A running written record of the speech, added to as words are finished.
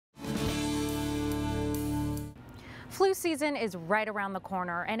Flu season is right around the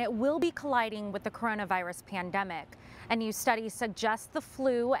corner, and it will be colliding with the coronavirus pandemic. A new study suggests the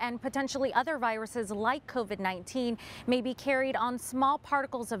flu and potentially other viruses like COVID-19 may be carried on small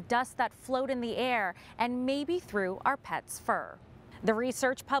particles of dust that float in the air and maybe through our pets' fur. The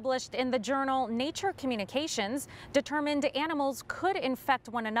research published in the journal Nature Communications determined animals could infect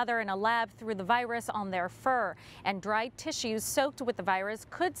one another in a lab through the virus on their fur, and dried tissues soaked with the virus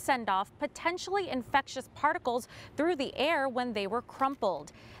could send off potentially infectious particles through the air when they were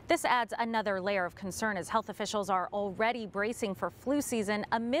crumpled. This adds another layer of concern as health officials are already bracing for flu season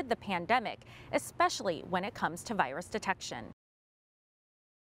amid the pandemic, especially when it comes to virus detection.